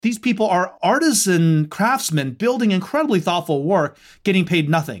These people are artisan craftsmen building incredibly thoughtful work, getting paid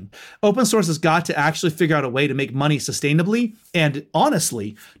nothing. Open source has got to actually figure out a way to make money sustainably and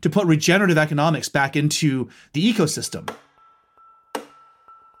honestly to put regenerative economics back into the ecosystem.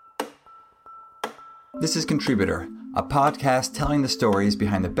 This is Contributor, a podcast telling the stories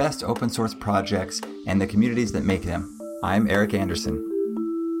behind the best open source projects and the communities that make them. I'm Eric Anderson.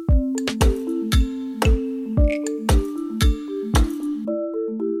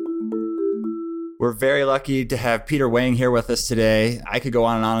 We're very lucky to have Peter Wang here with us today. I could go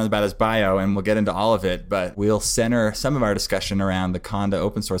on and on about his bio, and we'll get into all of it, but we'll center some of our discussion around the Conda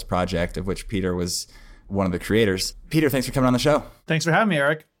open source project, of which Peter was one of the creators. Peter, thanks for coming on the show. Thanks for having me,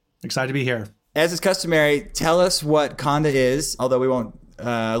 Eric. Excited to be here. As is customary, tell us what Conda is, although we won't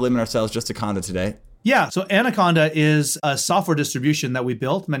limit ourselves just to Conda today. Yeah, so Anaconda is a software distribution that we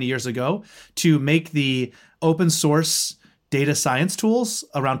built many years ago to make the open source data science tools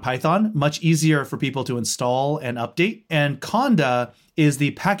around Python much easier for people to install and update. And Conda is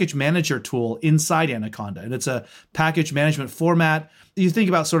the package manager tool inside Anaconda. And it's a package management format. You think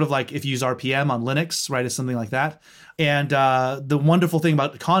about sort of like if you use RPM on Linux, right? It's something like that. And the wonderful thing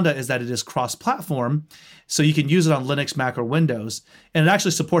about Conda is that it is cross-platform. So you can use it on Linux, Mac, or Windows. And it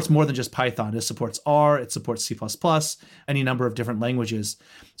actually supports more than just Python. It supports R, it supports C++, any number of different languages.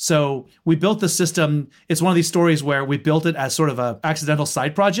 So we built the system. It's one of these stories where we built it as sort of an accidental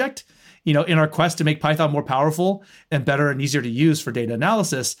side project. You know, in our quest to make Python more powerful and better and easier to use for data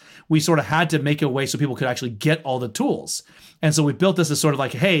analysis, we sort of had to make a way so people could actually get all the tools. And so we built this as sort of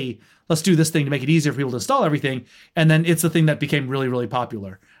like, hey, let's do this thing to make it easier for people to install everything. And then it's the thing that became really, really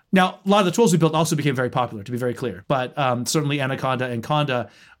popular. Now, a lot of the tools we built also became very popular, to be very clear. But certainly Anaconda and Conda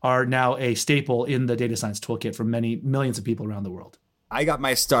are now a staple in the data science toolkit for many millions of people around the world. I got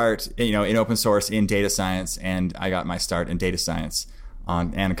my start, in open source in data science, and I got my start in data science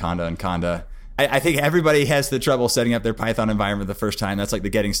on Anaconda and Conda. I think everybody has the trouble setting up their Python environment the first time. That's like the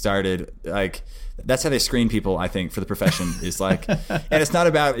getting started. Like that's how they screen people, I think, for the profession is like, and it's not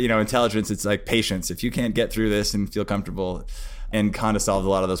about, intelligence. It's like patience. If you can't get through this and feel comfortable, and Conda solved a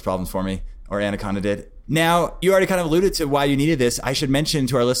lot of those problems for me, or Anaconda did. Now, you already kind of alluded to why you needed this. I should mention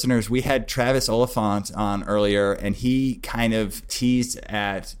to our listeners, we had Travis Oliphant on earlier, and he kind of teased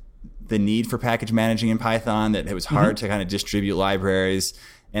at the need for package managing in Python, that it was hard to kind of distribute libraries.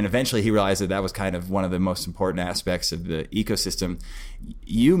 And eventually he realized that was kind of one of the most important aspects of the ecosystem.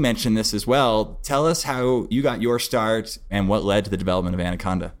 You mentioned this as well. Tell us how you got your start and what led to the development of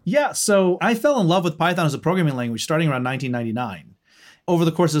Anaconda. Yeah, so I fell in love with Python as a programming language starting around 1999. Over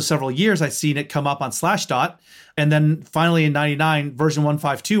the course of several years, I'd seen it come up on Slashdot. And then finally in 99, version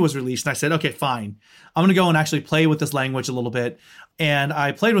 1.5.2 was released. And I said, okay, fine. I'm going to go and actually play with this language a little bit. And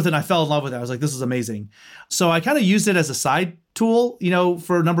I played with it and I fell in love with it. I was like, this is amazing. So I kind of used it as a side tool,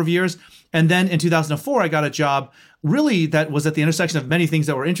 for a number of years. And then in 2004, I got a job really that was at the intersection of many things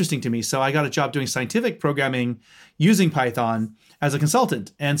that were interesting to me. So I got a job doing scientific programming using Python as a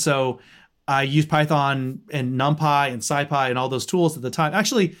consultant. And so I used Python and NumPy and SciPy and all those tools at the time.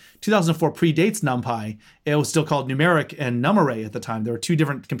 Actually, 2004 predates NumPy. It was still called Numeric and NumArray at the time. There were two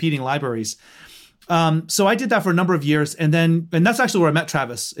different competing libraries. So I did that for a number of years. And that's actually where I met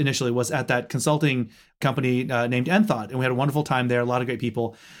Travis initially, was at that consulting company named Enthought. And we had a wonderful time there, a lot of great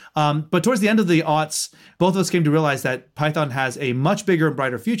people. But towards the end of the aughts, both of us came to realize that Python has a much bigger and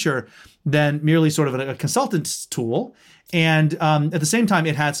brighter future than merely sort of a consultant's tool. And at the same time,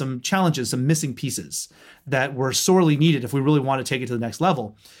 it had some challenges, some missing pieces that were sorely needed if we really want to take it to the next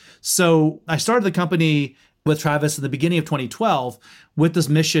level. So I started the company with Travis in the beginning of 2012 with this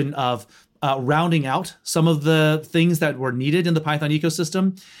mission of rounding out some of the things that were needed in the Python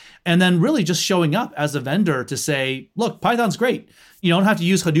ecosystem, and then really just showing up as a vendor to say, look, Python's great. You don't have to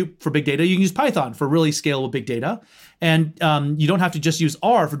use Hadoop for big data. You can use Python for really scalable big data. And you don't have to just use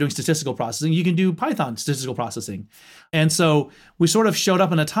R for doing statistical processing. You can do Python statistical processing. And so we sort of showed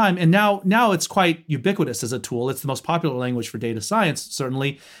up in a time, and now it's quite ubiquitous as a tool. It's the most popular language for data science,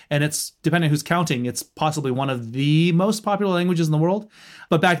 certainly. And it's, depending on who's counting, it's possibly one of the most popular languages in the world.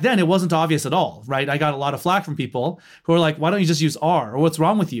 But back then, it wasn't obvious at all, right? I got a lot of flack from people who are like, why don't you just use R? Or what's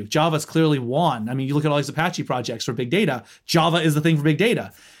wrong with you? Java's clearly won. I mean, you look at all these Apache projects for big data. Java is the thing for big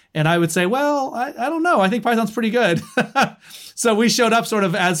data. And I would say, well, I don't know. I think Python's pretty good. So we showed up sort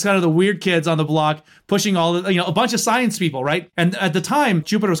of as kind of the weird kids on the block, pushing all the, a bunch of science people, right? And at the time,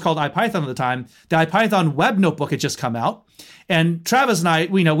 Jupyter was called IPython at the time. The IPython web notebook had just come out. And Travis and I,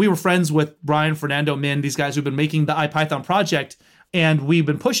 we were friends with Brian, Fernando, Min, these guys who've been making the IPython project And we've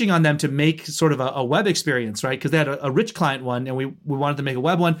been pushing on them to make sort of a web experience, right? Because they had a rich client one, and we wanted to make a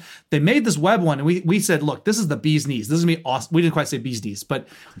web one. They made this web one, and we said, look, this is the bee's knees. This is going to be awesome. We didn't quite say bee's knees, but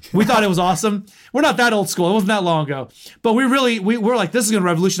we thought it was awesome. We're not that old school. It wasn't that long ago. But we're like, this is going to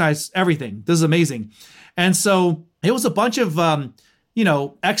revolutionize everything. This is amazing. And so it was a bunch of,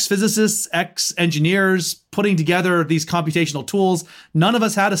 ex-physicists, ex-engineers putting together these computational tools. None of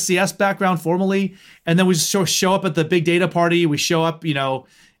us had a CS background formally. And then we just show up at the big data party. We show up,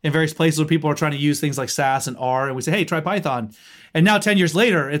 in various places where people are trying to use things like SAS and R. And we say, hey, try Python. And now 10 years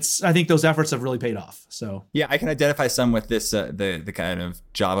later, I think those efforts have really paid off. So yeah, I can identify some with this, the kind of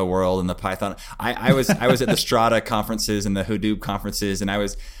Java world and the Python. I was at the Strata conferences and the Hadoop conferences, and I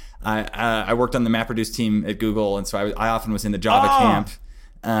worked on the MapReduce team at Google, and so I often was in the Java camp.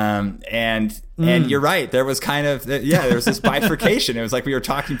 And you're right. There was kind of there was this bifurcation. It was like we were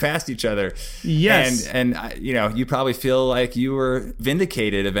talking past each other. Yes. And you probably feel like you were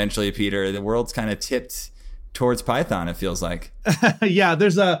vindicated eventually, Peter. The world's kind of tipped towards Python, it feels like. Yeah,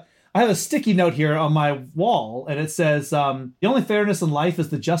 I have a sticky note here on my wall, and it says, the only fairness in life is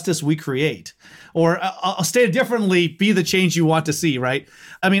the justice we create. Or I'll state it differently, be the change you want to see, right?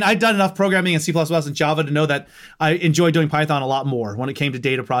 I mean, I've done enough programming in C++ and Java to know that I enjoy doing Python a lot more when it came to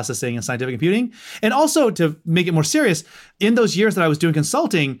data processing and scientific computing. And also, to make it more serious, in those years that I was doing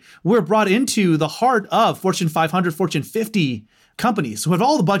consulting, we're brought into the heart of Fortune 500, Fortune 50 companies who have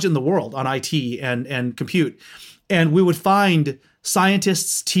all the budget in the world on IT and compute. And we would find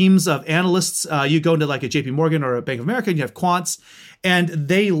scientists, teams of analysts. You go into like a JP Morgan or a Bank of America, and you have quants, and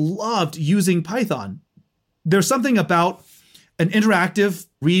they loved using Python. There's something about an interactive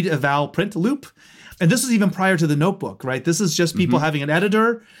read, eval, print loop. And this is even prior to the notebook, right? This is just people having an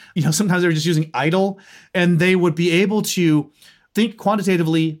editor. Sometimes they're just using idle, and they would be able to think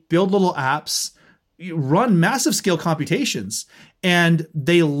quantitatively, build little apps, run massive scale computations. And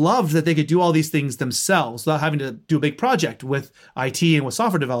they loved that they could do all these things themselves without having to do a big project with IT and with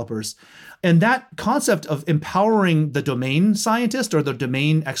software developers. And that concept of empowering the domain scientist or the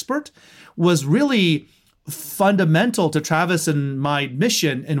domain expert was really fundamental to Travis and my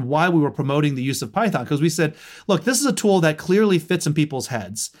mission and why we were promoting the use of Python. Because we said, look, this is a tool that clearly fits in people's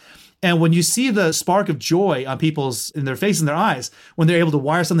heads. And when you see the spark of joy on in their face and their eyes, when they're able to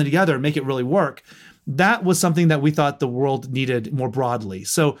wire something together and make it really work, that was something that we thought the world needed more broadly.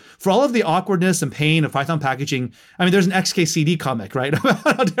 So for all of the awkwardness and pain of Python packaging, I mean, there's an XKCD comic, right? About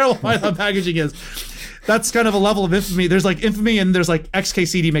how terrible Python packaging is. That's kind of a level of infamy. There's like infamy and there's like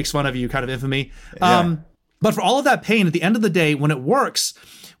XKCD makes fun of you kind of infamy. Yeah. But for all of that pain, at the end of the day, when it works,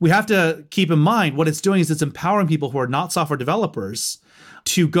 we have to keep in mind what it's doing is it's empowering people who are not software developers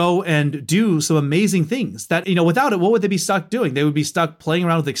to go and do some amazing things that, without it, what would they be stuck doing? They would be stuck playing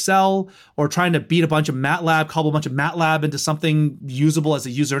around with Excel or trying to beat a bunch of MATLAB, cobble a bunch of MATLAB into something usable as a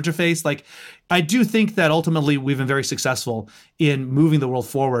user interface. Like, I do think that ultimately we've been very successful in moving the world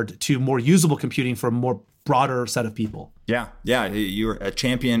forward to more usable computing for a more broader set of people. Yeah. You're a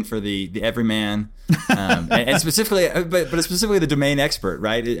champion for the everyman, and specifically, but specifically the domain expert,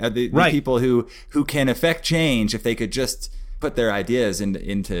 right? The people who can affect change if they could just put their ideas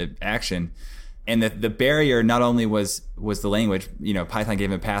into action. And the barrier not only was the language, Python gave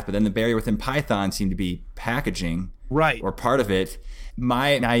them a path, but then the barrier within Python seemed to be packaging, right? Or part of it.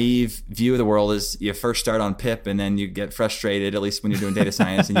 My naive view of the world is you first start on pip and then you get frustrated, at least when you're doing data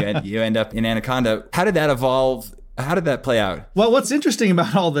science, and you end up in Anaconda. How did that evolve? How did that play out? Well, what's interesting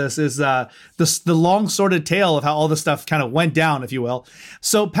about all this is the long sordid tale of how all this stuff kind of went down, if you will.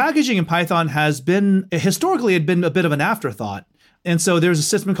 So packaging in Python historically had been a bit of an afterthought. And so there's a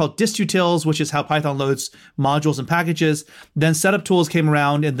system called distutils, which is how Python loads modules and packages. Then setup tools came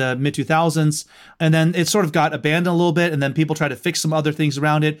around in the mid-2000s, and then it sort of got abandoned a little bit, and then people tried to fix some other things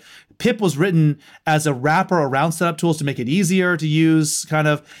around it. Pip was written as a wrapper around setup tools to make it easier to use, kind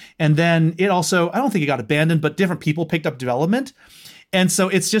of. And then it also, I don't think it got abandoned, but different people picked up development. And so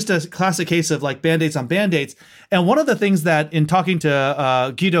it's just a classic case of like Band-Aids on Band-Aids. And one of the things that in talking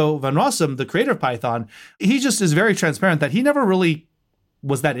to Guido van Rossum, the creator of Python, he just is very transparent that he never really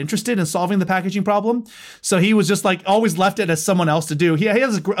was that interested in solving the packaging problem. So he was just like always left it as someone else to do. He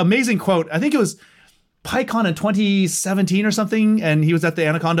has an amazing quote. I think it was PyCon in 2017 or something. And he was at the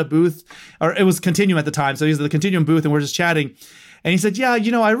Anaconda booth, or it was Continuum at the time. So he was at the Continuum booth and we're just chatting. And he said, yeah,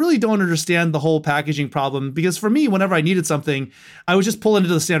 I really don't understand the whole packaging problem because for me, whenever I needed something, I would just pull it into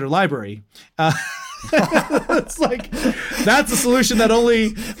the standard library. It's like, that's a solution that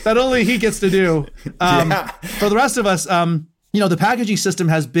only he gets to do. For the rest of us, the packaging system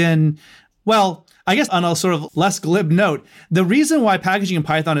has been, well, I guess on a sort of less glib note, the reason why packaging in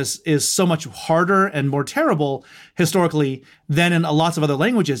Python is so much harder and more terrible historically than in lots of other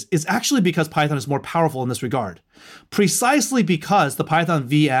languages is actually because Python is more powerful in this regard. Precisely because the Python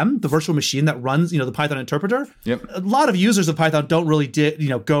VM, the virtual machine that runs, the Python interpreter, a lot of users of Python don't really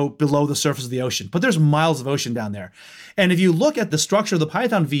go below the surface of the ocean, but there's miles of ocean down there. And if you look at the structure of the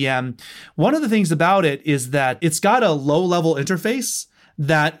Python VM, one of the things about it is that it's got a low-level interface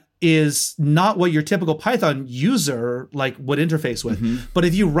that is not what your typical Python user would interface with. Mm-hmm. But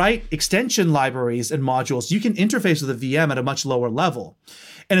if you write extension libraries and modules, you can interface with the VM at a much lower level.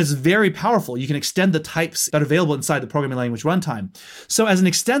 And it's very powerful. You can extend the types that are available inside the programming language runtime. So as an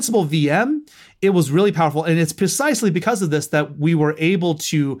extensible VM, it was really powerful. And it's precisely because of this that we were able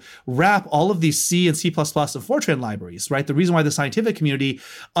to wrap all of these C and C++ and Fortran libraries, right? The reason why the scientific community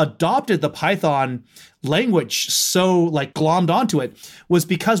adopted the Python language so glommed onto it was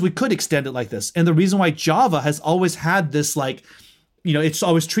because we could extend it like this. And the reason why Java has always had this it's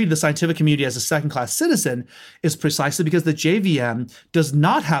always treated the scientific community as a second-class citizen is precisely because the JVM does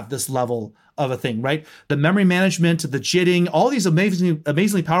not have this level of a thing, right? The memory management, the JITting, all these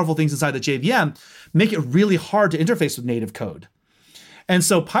amazingly powerful things inside the JVM make it really hard to interface with native code. And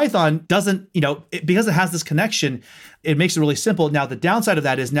so Python doesn't, because it has this connection, it makes it really simple. Now, the downside of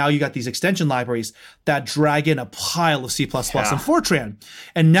that is now you got these extension libraries that drag in a pile of C++ and Fortran.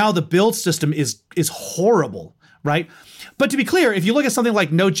 And now the build system is horrible, right? But to be clear, if you look at something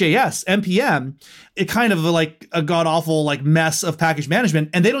like Node.js, NPM, it kind of a god-awful mess of package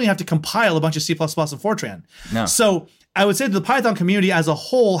management, and they don't even have to compile a bunch of C++ and Fortran. No. So I would say that the Python community as a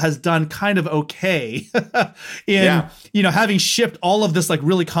whole has done kind of okay in, having shipped all of this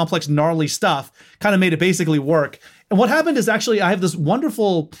really complex, gnarly stuff, kind of made it basically work. And what happened is actually I have this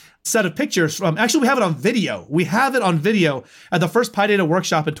wonderful set of pictures from, actually we have it on video. We have it on video at the first PyData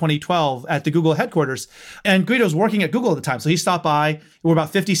workshop in 2012 at the Google headquarters. And Guido was working at Google at the time. So he stopped by. We're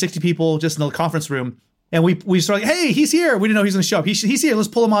about 50, 60 people just in the conference room. And we started, hey, he's here. We didn't know he was going to show up. He's here. Let's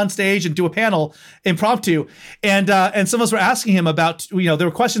pull him on stage and do a panel impromptu. And some of us were asking him about, there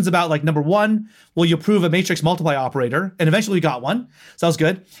were questions about number one, will you prove a matrix multiply operator? And eventually we got one. So that was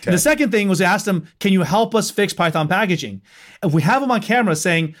good. Okay. And the second thing was we asked him, can you help us fix Python packaging? And we have him on camera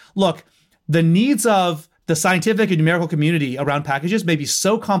saying, look, the needs of the scientific and numerical community around packages may be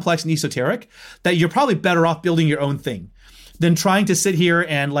so complex and esoteric that you're probably better off building your own thing than trying to sit here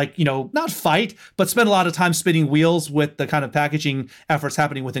and not fight, but spend a lot of time spinning wheels with the kind of packaging efforts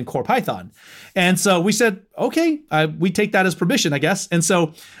happening within core Python. And so we said, okay, we take that as permission, I guess. And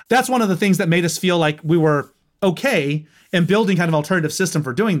so that's one of the things that made us feel like we were okay in building kind of alternative system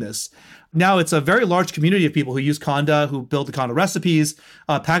for doing this. Now it's a very large community of people who use Conda, who build the Conda recipes,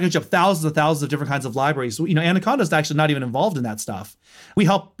 package up thousands and thousands of different kinds of libraries. Anaconda is actually not even involved in that stuff. We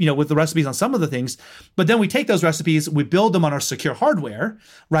help, with the recipes on some of the things, but then we take those recipes, we build them on our secure hardware,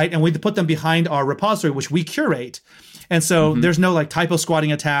 right? And we put them behind our repository, which we curate. And so there's no typo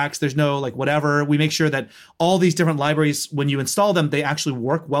squatting attacks. There's no whatever. We make sure that all these different libraries, when you install them, they actually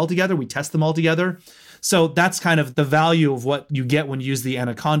work well together. We test them all together. So that's kind of the value of what you get when you use the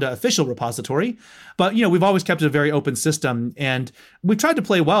Anaconda official repository. But, we've always kept it a very open system, and we've tried to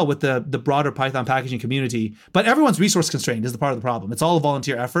play well with the broader Python packaging community. But everyone's resource constrained is the part of the problem. It's all a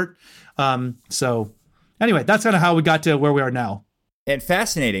volunteer effort. So anyway, that's kind of how we got to where we are now. And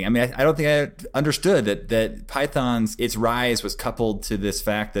fascinating. I mean, I don't think I understood that Python's its rise was coupled to this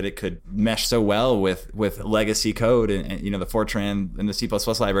fact that it could mesh so well with legacy code and the Fortran and the C++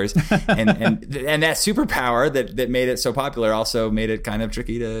 libraries, and that superpower that made it so popular also made it kind of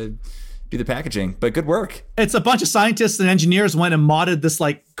tricky to do the packaging. But good work. It's a bunch of scientists and engineers went and modded this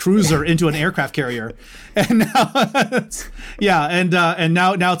cruiser into an aircraft carrier, and now and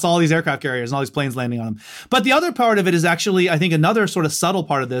now it's all these aircraft carriers and all these planes landing on them. But the other part of it is actually, I think, another sort of subtle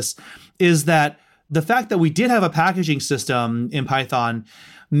part of this is that the fact that we did have a packaging system in Python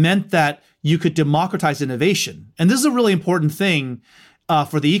meant that you could democratize innovation, and this is a really important thing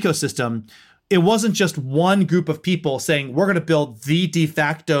for the ecosystem. It wasn't just one group of people saying we're going to build the de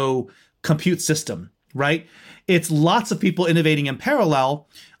facto compute system, right? It's lots of people innovating in parallel,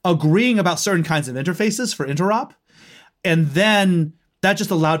 agreeing about certain kinds of interfaces for interop. And then that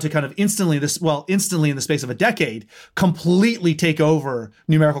just allowed to kind of instantly in the space of a decade, completely take over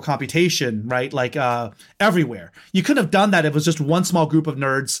numerical computation, right? Everywhere. You couldn't have done that if it was just one small group of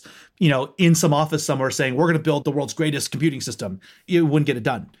nerds, in some office somewhere saying, we're going to build the world's greatest computing system. You wouldn't get it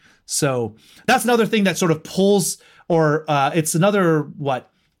done. So that's another thing that sort of pulls, or it's another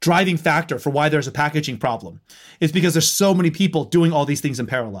driving factor for why there's a packaging problem. It's because there's so many people doing all these things in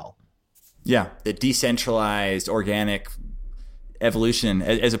parallel. Yeah, the decentralized, organic evolution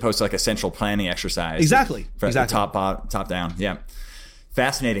as opposed to like a central planning exercise. Exactly. From top down. Yeah.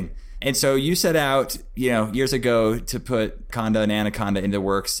 Fascinating. And so you set out, years ago to put Conda and Anaconda into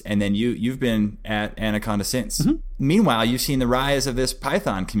works, and then you've been at Anaconda since. Mm-hmm. Meanwhile, you've seen the rise of this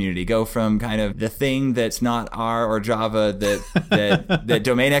Python community go from kind of the thing that's not R or Java that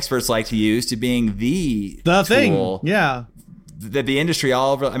domain experts like to use to being the tool thing. Yeah. That the industry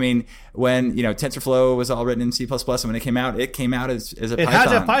when TensorFlow was all written in C++, and when it came out as a Python. It had to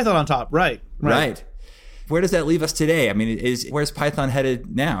have Python on top, right? Where does that leave us today? I mean, where's Python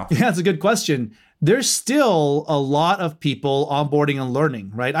headed now? Yeah, that's a good question. There's still a lot of people onboarding and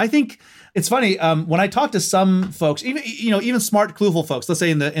learning, right? I think it's funny when I talk to some folks, even smart, clueful folks, let's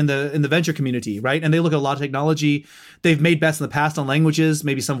say in the venture community, right? And they look at a lot of technology. They've made bets in the past on languages.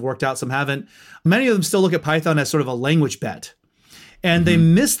 Maybe some have worked out, some haven't. Many of them still look at Python as sort of a language bet, and they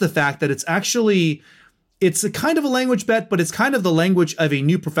miss the fact that it's a kind of a language bet, but it's kind of the language of a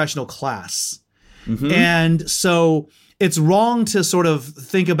new professional class. Mm-hmm. And so it's wrong to sort of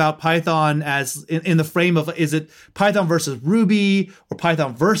think about Python as in the frame of, is it Python versus Ruby or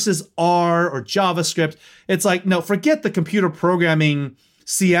Python versus R or JavaScript? It's like, no, forget the computer programming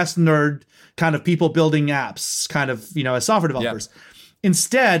CS nerd kind of people building apps kind of, as software developers. Yep.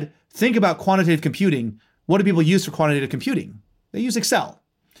 Instead, think about quantitative computing. What do people use for quantitative computing? They use Excel.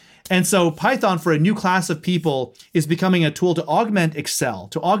 And so Python for a new class of people is becoming a tool to augment Excel,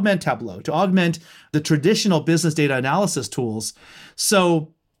 to augment Tableau, to augment the traditional business data analysis tools.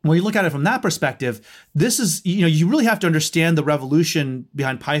 So when you look at it from that perspective, this is, you really have to understand the revolution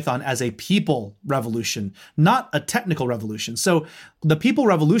behind Python as a people revolution, not a technical revolution. So the people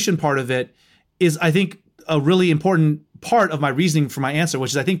revolution part of it is, I think, a really important part of my reasoning for my answer,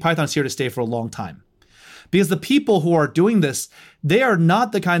 which is I think Python's here to stay for a long time. Because the people who are doing this, they are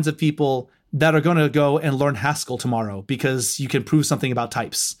not the kinds of people that are going to go and learn Haskell tomorrow because you can prove something about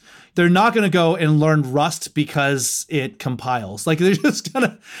types. They're not going to go and learn Rust because it compiles. Like they're just going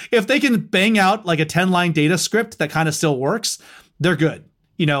to, if they can bang out like a 10-line data script that kind of still works, they're good.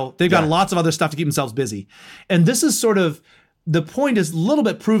 They've got lots of other stuff to keep themselves busy. And this is sort of, the point is a little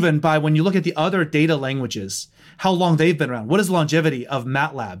bit proven by when you look at the other data languages, how long they've been around. What is the longevity of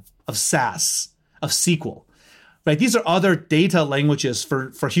MATLAB, of SAS, of SQL, right? These are other data languages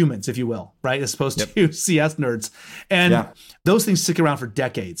for humans, if you will, right? As opposed to CS nerds. And those things stick around for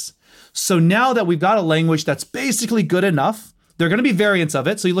decades. So now that we've got a language that's basically good enough, there are going to be variants of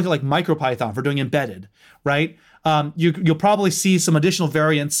it. So you look at like MicroPython for doing embedded, right? You'll probably see some additional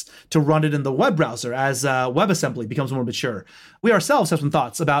variants to run it in the web browser as WebAssembly becomes more mature. We ourselves have some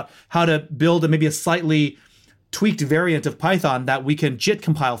thoughts about how to build maybe a slightly tweaked variant of Python that we can JIT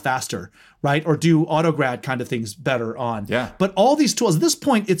compile faster, right? Or do autograd kind of things better on. Yeah. But all these tools, at this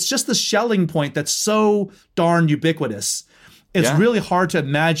point, it's just the shelling point that's so darn ubiquitous. It's really hard to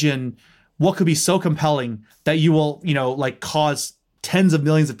imagine what could be so compelling that you will, cause tens of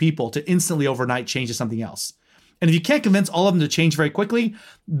millions of people to instantly overnight change to something else. And if you can't convince all of them to change very quickly,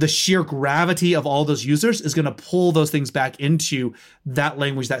 the sheer gravity of all those users is going to pull those things back into that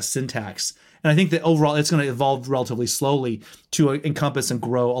language, that syntax. And I think that overall, it's going to evolve relatively slowly to encompass and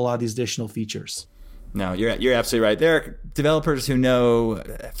grow a lot of these additional features. No, you're absolutely right. There are developers who know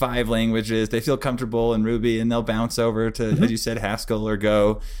 5 languages. They feel comfortable in Ruby, and they'll bounce over to, as you said, Haskell or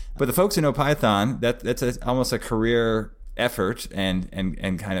Go. But the folks who know Python, that's almost a career effort and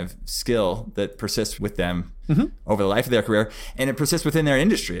kind of skill that persists with them over the life of their career, and it persists within their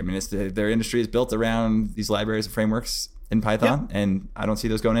industry. I mean, their industry is built around these libraries and frameworks in Python, and I don't see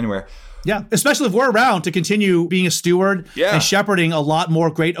those going anywhere. Yeah, especially if we're around to continue being a steward and shepherding a lot more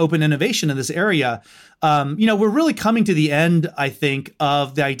great open innovation in this area. We're really coming to the end, I think,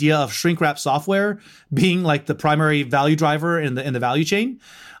 of the idea of shrink wrap software being like the primary value driver in the value chain.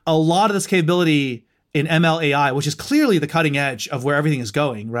 A lot of this capability in ML AI, which is clearly the cutting edge of where everything is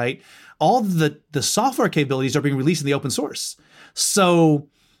going, right? All the software capabilities are being released in the open source. So,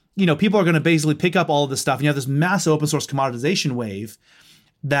 people are going to basically pick up all of this stuff, and you have this massive open source commoditization wave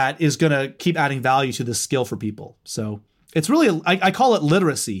that is going to keep adding value to this skill for people. So it's really, I call it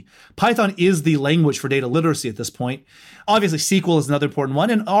literacy. Python is the language for data literacy at this point. Obviously, SQL is another important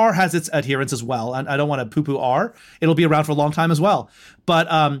one, and R has its adherents as well. And I don't want to poo-poo R. It'll be around for a long time as well. But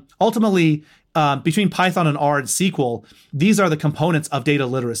ultimately, between Python and R and SQL, these are the components of data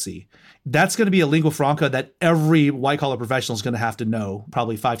literacy. That's going to be a lingua franca that every white-collar professional is going to have to know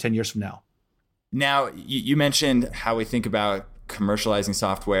probably 5-10 years from now. Now, you mentioned how we think about commercializing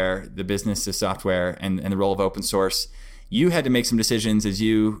software, the business of software, and the role of open source. You had to make some decisions as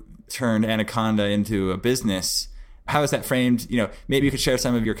you turned Anaconda into a business. How is that framed? Maybe you could share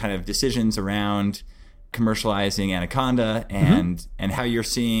some of your kind of decisions around commercializing Anaconda and how you're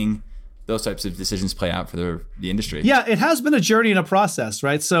seeing those types of decisions play out for the industry. Yeah, it has been a journey and a process,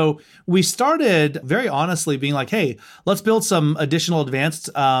 right? So we started very honestly being like, hey, let's build some additional advanced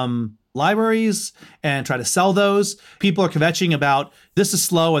libraries and try to sell those. People are kvetching about this is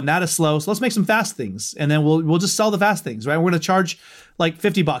slow and that is slow, so let's make some fast things, and then we'll just sell the fast things, right? We're going to charge like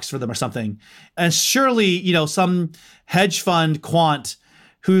 $50 for them or something. And surely, some hedge fund quant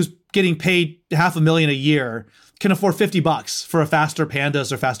who's getting paid $500,000 a year can afford $50 for a faster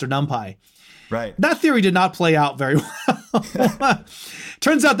Pandas or faster NumPy. Right. That theory did not play out very well.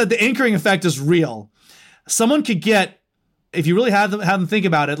 Turns out that the anchoring effect is real. Someone could get, if you really have them think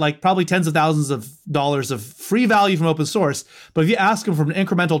about it, like probably tens of thousands of dollars of free value from open source. But if you ask them for an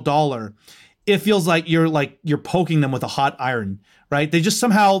incremental dollar, it feels like you're poking them with a hot iron, right? They just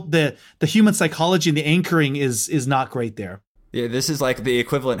somehow the human psychology and the anchoring is not great there. Yeah, this is like the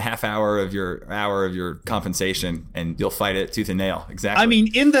equivalent half hour of your compensation, and you'll fight it tooth and nail. Exactly. I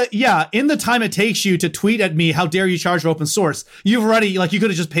mean, in the time it takes you to tweet at me, how dare you charge for open source? You've already, you could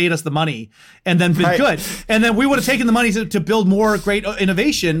have just paid us the money and then been good. And then we would have taken the money to build more great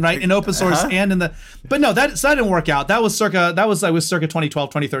innovation, right, in open source and in the. But no, that didn't work out. That was circa 2012,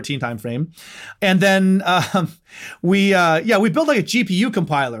 2013 timeframe. And then we built like a GPU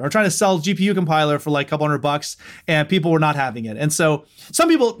compiler. We're trying to sell GPU compiler for like a couple $100, and people were not having it. And so some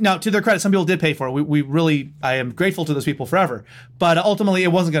people, now to their credit, some people did pay for it. I am grateful to those people forever, but ultimately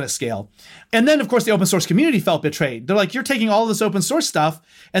it wasn't going to scale. And then of course the open source community felt betrayed. They're like, you're taking all this open source stuff,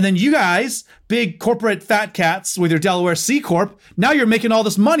 and then you guys, big corporate fat cats with your Delaware C Corp, now you're making all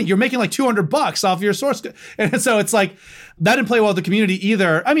this money. You're making like $200 off your source. And so it's like, that didn't play well with the community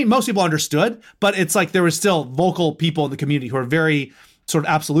either. I mean, most people understood, but it's like there were still vocal people in the community who are very sort of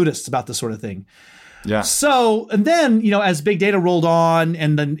absolutists about this sort of thing. Yeah. So, and then, as big data rolled on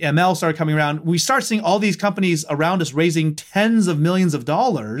and then ML started coming around, we start seeing all these companies around us raising tens of millions of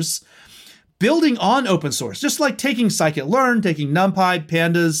dollars building on open source, just like taking scikit-learn, taking NumPy,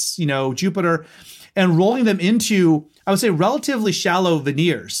 Pandas, Jupyter, and rolling them into, I would say, relatively shallow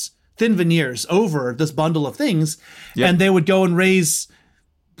veneers, thin veneers over this bundle of things. Yep. And they would go and raise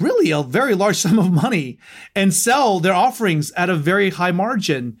really a very large sum of money and sell their offerings at a very high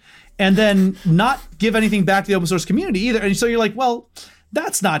margin, and then not give anything back to the open source community either. And so you're like, well,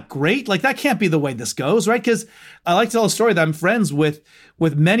 that's not great. Like, that can't be the way this goes, right? Because I like to tell a story that I'm friends with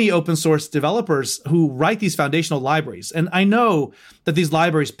many open source developers who write these foundational libraries. And I know that these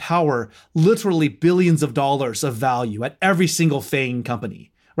libraries power literally billions of dollars of value at every single FAANG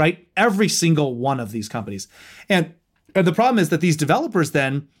company, right? Every single one of these companies. And the problem is that these developers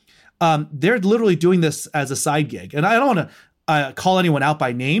then, they're literally doing this as a side gig. And I don't want to call anyone out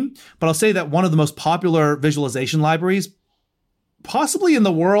by name, but I'll say that one of the most popular visualization libraries, possibly in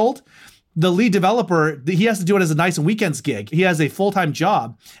the world, the lead developer, he has to do it as a nights and weekends gig. He has a full-time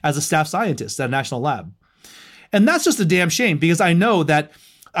job as a staff scientist at a national lab. And that's just a damn shame, because I know that,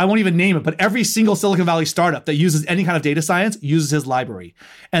 I won't even name it, but every single Silicon Valley startup that uses any kind of data science uses his library.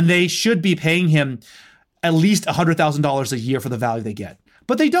 And they should be paying him at least $100,000 a year for the value they get.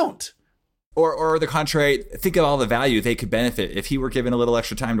 But they don't. Or the contrary, think of all the value they could benefit if he were given a little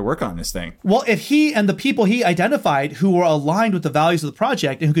extra time to work on this thing. Well, if he and the people he identified who were aligned with the values of the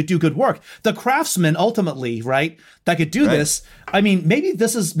project and who could do good work, the craftsmen ultimately, right, that could do this. I mean, maybe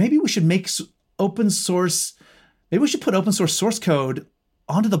we should make open source, maybe we should put open source code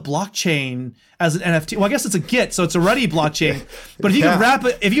onto the blockchain as an NFT. Well, I guess it's a Git, so it's already blockchain. But if you could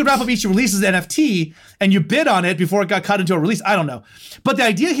wrap up each release as an NFT and you bid on it before it got cut into a release, I don't know. But the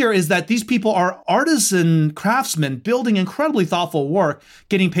idea here is that these people are artisan craftsmen building incredibly thoughtful work,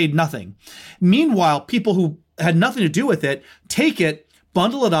 getting paid nothing. Meanwhile, people who had nothing to do with it take it,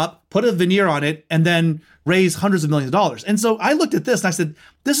 bundle it up, put a veneer on it, and then raise hundreds of millions of dollars. And so I looked at this and I said,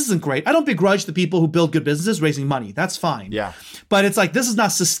 this isn't great. I don't begrudge the people who build good businesses raising money. That's fine. Yeah. But it's like, this is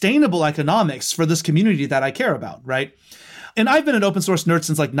not sustainable economics for this community that I care about, right? And I've been an open source nerd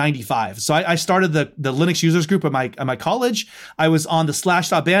since like 95. So I started the Linux users group at my college. I was on the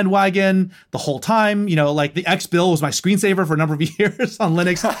Slashdot bandwagon the whole time. Like the XBill was my screensaver for a number of years on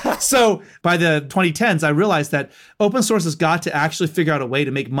Linux. So by the 2010s, I realized that open source has got to actually figure out a way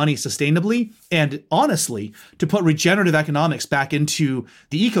to make money sustainably and honestly to put regenerative economics back into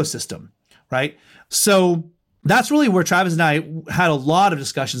the ecosystem, right? So that's really where Travis and I had a lot of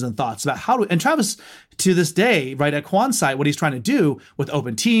discussions and thoughts about and Travis, to this day, right, at Quansight, what he's trying to do with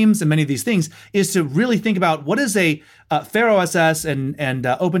open teams and many of these things is to really think about what is a fair OSS and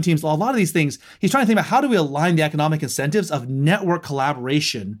open teams, a lot of these things. He's trying to think about how do we align the economic incentives of network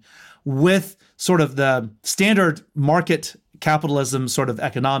collaboration with sort of the standard market capitalism sort of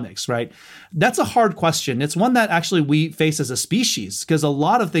economics, right? That's a hard question. It's one that actually we face as a species, because a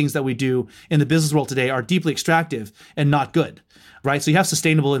lot of things that we do in the business world today are deeply extractive and not good. Right. So you have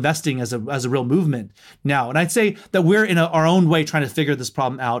sustainable investing as a real movement now. And I'd say that we're in our own way trying to figure this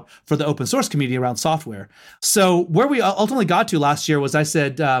problem out for the open source community around software. So where we ultimately got to last year was I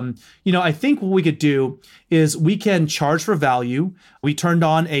said, I think what we could do is we can charge for value. We turned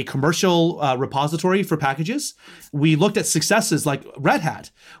on a commercial repository for packages. We looked at successes like Red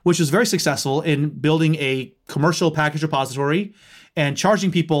Hat, which was very successful in building a commercial package repository and charging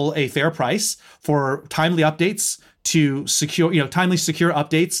people a fair price for timely updates to secure, timely secure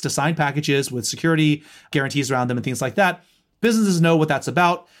updates to signed packages with security guarantees around them and things like that. Businesses know what that's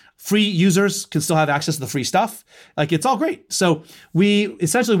about. Free users can still have access to the free stuff. Like, it's all great. So we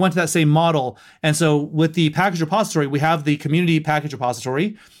essentially went to that same model. And so with the package repository, we have the community package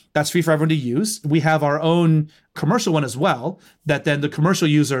repository that's free for everyone to use. We have our own commercial one as well that then the commercial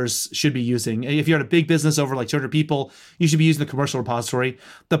users should be using. If you're at a big business over like 200 people, you should be using the commercial repository.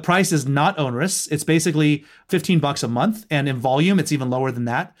 The price is not onerous. It's basically $15 a month. And in volume, it's even lower than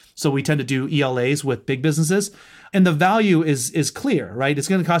that. So we tend to do ELAs with big businesses. And the value is clear, right? It's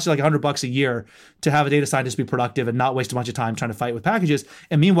going to cost you like $100 a year to have a data scientist be productive and not waste a bunch of time trying to fight with packages.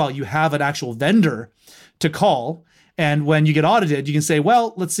 And meanwhile, you have an actual vendor to call. And when you get audited, you can say,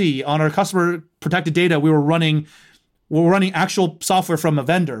 well, let's see, on our customer protected data, we're running actual software from a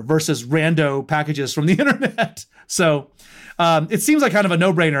vendor versus rando packages from the internet. So it seems like kind of a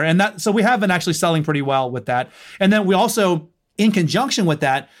no-brainer. And so we have been actually selling pretty well with that. And then we also, in conjunction with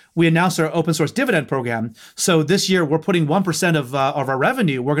that, we announced our open source dividend program. So this year we're putting 1% of our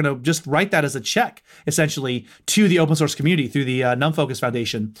revenue. We're going to just write that as a check, essentially, to the open source community through the NumFocus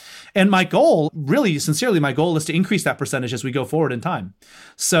Foundation. And my goal, really sincerely, my goal is to increase that percentage as we go forward in time.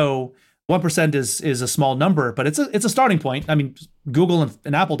 So 1% is a small number, but it's a starting point. I mean, Google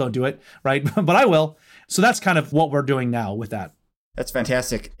and Apple don't do it, right? But I will. So that's kind of what we're doing now with that. That's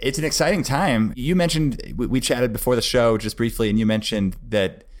fantastic. It's an exciting time. You mentioned, we chatted before the show just briefly, and you mentioned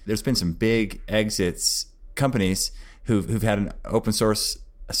that there's been some big exits, companies who've had an open source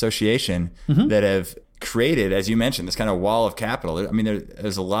association that have created, as you mentioned, this kind of wall of capital. I mean,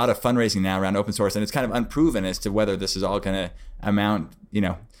 there's a lot of fundraising now around open source, and it's kind of unproven as to whether this is all going to amount,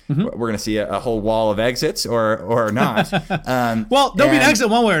 we're going to see a whole wall of exits or not. Well, there'll be an exit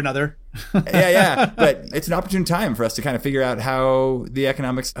one way or another. yeah. But it's an opportune time for us to kind of figure out how the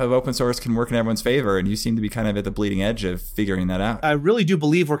economics of open source can work in everyone's favor. And you seem to be kind of at the bleeding edge of figuring that out. I really do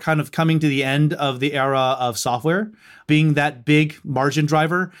believe we're kind of coming to the end of the era of software being that big margin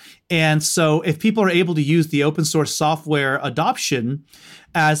driver. And so if people are able to use the open source software adoption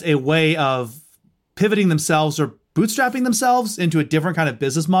as a way of pivoting themselves or bootstrapping themselves into a different kind of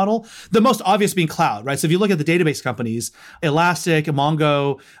business model, the most obvious being cloud, right? So if you look at the database companies, Elastic,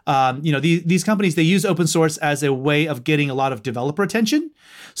 Mongo, these companies, they use open source as a way of getting a lot of developer attention.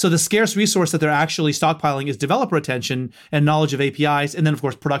 So the scarce resource that they're actually stockpiling is developer attention and knowledge of APIs, and then of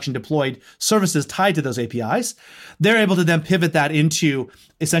course production deployed services tied to those APIs. They're able to then pivot that into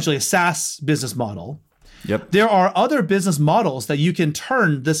essentially a SaaS business model. Yep. There are other business models that you can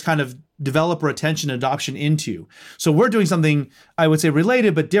turn this kind of developer attention and adoption into. So we're doing something, I would say,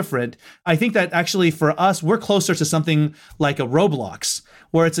 related but different. I think that actually for us, we're closer to something like a Roblox,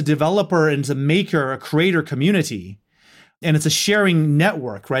 where it's a developer and it's a maker, a creator community. And it's a sharing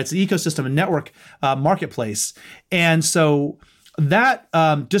network, right? It's an ecosystem, a network marketplace. And so that,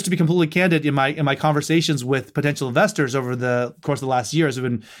 just to be completely candid, in my conversations with potential investors over the course of the last year as we've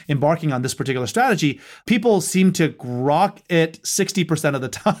been embarking on this particular strategy, people seem to grok it 60% of the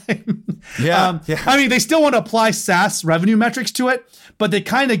time. Yeah. I mean, they still want to apply SaaS revenue metrics to it, but they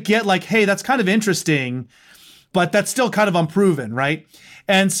kind of get like, hey, that's kind of interesting, but that's still kind of unproven, right?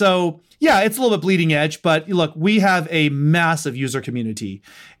 And so, yeah, it's a little bit bleeding edge, but look, we have a massive user community.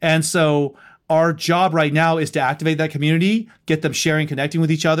 And so our job right now is to activate that community, get them sharing, connecting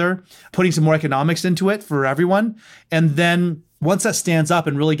with each other, putting some more economics into it for everyone. And then once that stands up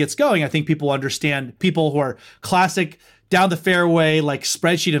and really gets going, I think people understand, people who are classic down the fairway, like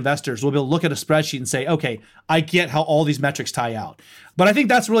spreadsheet investors will be able to look at a spreadsheet and say, okay, I get how all these metrics tie out. But I think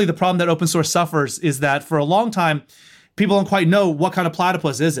that's really the problem that open source suffers, is that for a long time, people don't quite know what kind of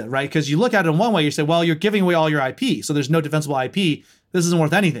platypus is it, right? Because you look at it in one way, you say, well, you're giving away all your IP, so there's no defensible IP. This isn't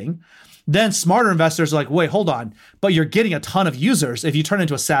worth anything. Then smarter investors are like, wait, hold on, but you're getting a ton of users. If you turn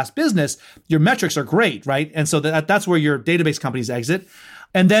into a SaaS business, your metrics are great, right? And so that's where your database companies exit.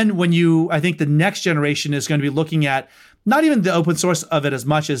 And then I think the next generation is going to be looking at not even the open source of it as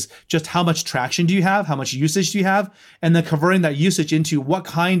much as just how much traction do you have, how much usage do you have, and then converting that usage into what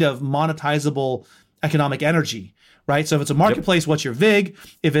kind of monetizable economic energy, right? So if it's a marketplace, what's your VIG?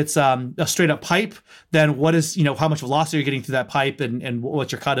 If it's a straight up pipe, then what is, how much velocity you're getting through that pipe and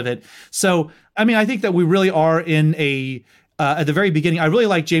what's your cut of it? So, I mean, I think that we really are in at the very beginning. I really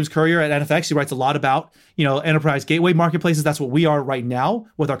like James Currier at NFX. He writes a lot about, enterprise gateway marketplaces. That's what we are right now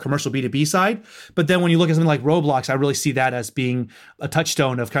with our commercial B2B side. But then when you look at something like Roblox, I really see that as being a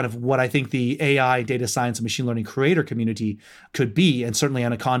touchstone of kind of what I think the AI, data science, and machine learning creator community could be. And certainly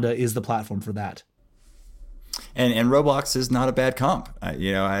Anaconda is the platform for that. And Roblox is not a bad comp.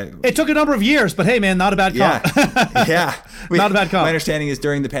 It took a number of years, but hey, man, not a bad comp. Yeah. Not a bad comp. My understanding is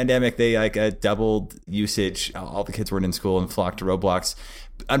during the pandemic, they doubled usage. All the kids weren't in school and flocked to Roblox.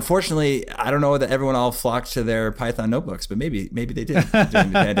 Unfortunately, I don't know that everyone all flocked to their Python notebooks, but maybe they did during the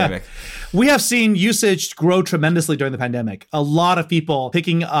pandemic. We have seen usage grow tremendously during the pandemic. A lot of people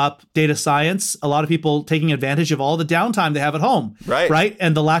picking up data science, a lot of people taking advantage of all the downtime they have at home, right?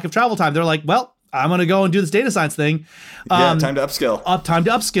 And the lack of travel time. They're like, well, I'm going to go and do this data science thing. Time to upskill. Time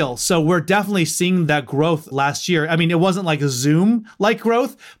to upskill. So we're definitely seeing that growth last year. I mean, it wasn't like a Zoom-like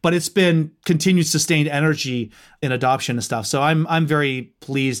growth, but it's been continued sustained energy in adoption and stuff. So I'm very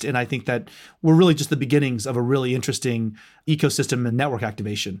pleased, and I think that we're really just the beginnings of a really interesting ecosystem and network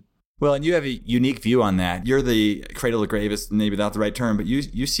activation. Well, and you have a unique view on that. You're the cradle to grave is maybe not the right term, but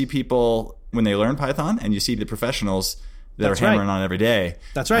you see people when they learn Python, and you see the professionals that are hammering on every day.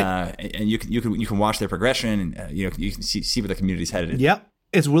 That's right. And you can watch their progression, and you can see where the community's headed. Yep.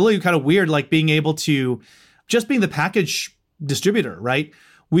 It's really kind of weird, like being able to just being the package distributor, right?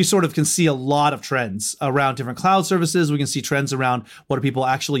 We sort of can see a lot of trends around different cloud services. We can see trends around what are people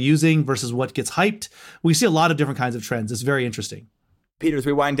actually using versus what gets hyped. We see a lot of different kinds of trends. It's very interesting. Peter, as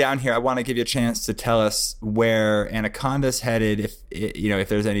we wind down here, I want to give you a chance to tell us where Anaconda's headed, if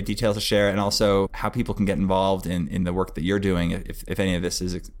there's any details to share, and also how people can get involved in the work that you're doing, if any of this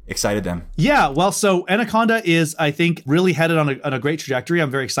has excited them. Yeah, well, so Anaconda is, I think, really headed on a great trajectory. I'm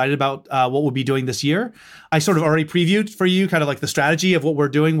very excited about what we'll be doing this year. I sort of already previewed for you kind of like the strategy of what we're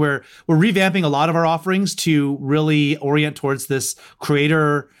doing. We're revamping a lot of our offerings to really orient towards this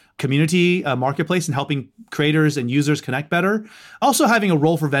creator community marketplace and helping creators and users connect better. Also having a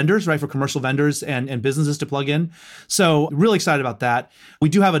role for vendors, right, for commercial vendors and businesses to plug in. So really excited about that. We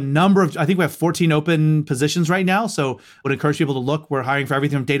do have a number of, I think we have 14 open positions right now. So would encourage people to look. We're hiring for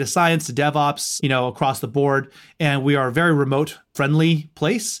everything from data science to DevOps, across the board. And we are a very remote friendly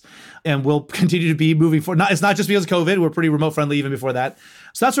place, and we'll continue to be moving forward. It's not just because of COVID. We're pretty remote friendly even before that.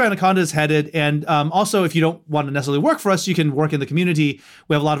 So that's where Anaconda is headed. And also, if you don't want to necessarily work for us, you can work in the community.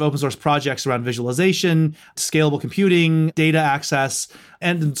 We have a lot of open source projects around visualization, scalable computing, data access,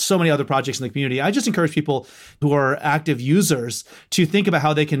 and so many other projects in the community. I just encourage people who are active users to think about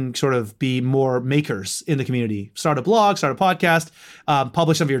how they can sort of be more makers in the community. Start a blog, start a podcast,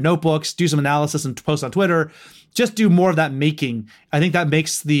 publish some of your notebooks, do some analysis and post on Twitter. Just do more of that making. I think that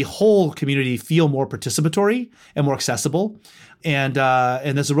makes the whole community feel more participatory and more accessible. And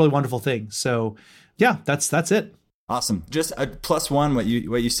that's a really wonderful thing. So yeah, that's it. Awesome. Just a plus one, what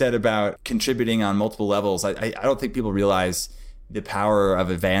you said about contributing on multiple levels. I don't think people realize the power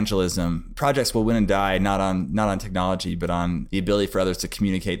of evangelism. Projects will win and die not on technology, but on the ability for others to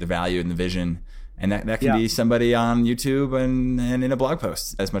communicate the value and the vision. And that can be somebody on YouTube and in a blog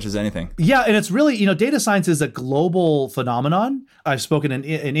post as much as anything. Yeah, and it's really, data science is a global phenomenon. I've spoken in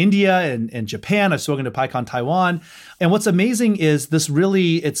India and Japan. I've spoken to PyCon Taiwan. And what's amazing is this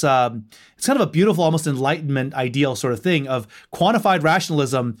really, it's kind of a beautiful, almost enlightenment ideal sort of thing of quantified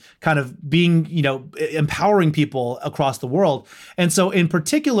rationalism kind of being, empowering people across the world. And so in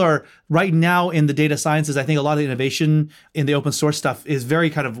particular, right now in the data sciences, I think a lot of the innovation in the open source stuff is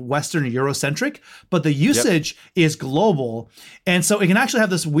very kind of Western Eurocentric, but the usage is global. And so it can actually have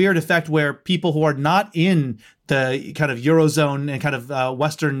this weird effect where people who are not in the kind of Eurozone and kind of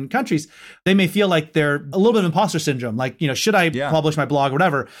Western countries, they may feel like they're a little bit of imposter syndrome. Like, should I publish my blog or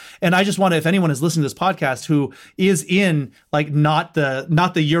whatever? And I just want to, if anyone is listening to this podcast who is in like not the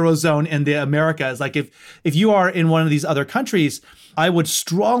Eurozone and the Americas, like if you are in one of these other countries, I would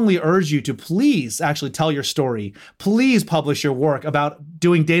strongly urge you to please actually tell your story. Please publish your work about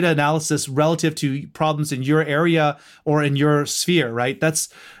doing data analysis relative to problems in your area or in your sphere, right?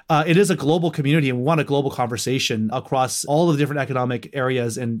 It is a global community, and we want a global conversation across all of the different economic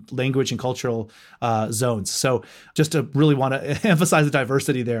areas and language and cultural zones. So just to really want to emphasize the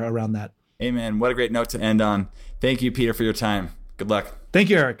diversity there around that. Amen. What a great note to end on. Thank you, Peter, for your time. Good luck. Thank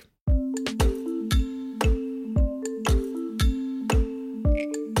you, Eric.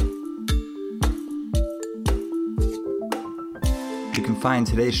 You can find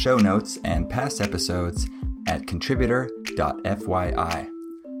today's show notes and past episodes at contributor.fyi.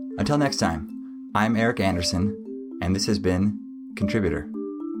 Until next time, I'm Eric Anderson, And this has been Contributor.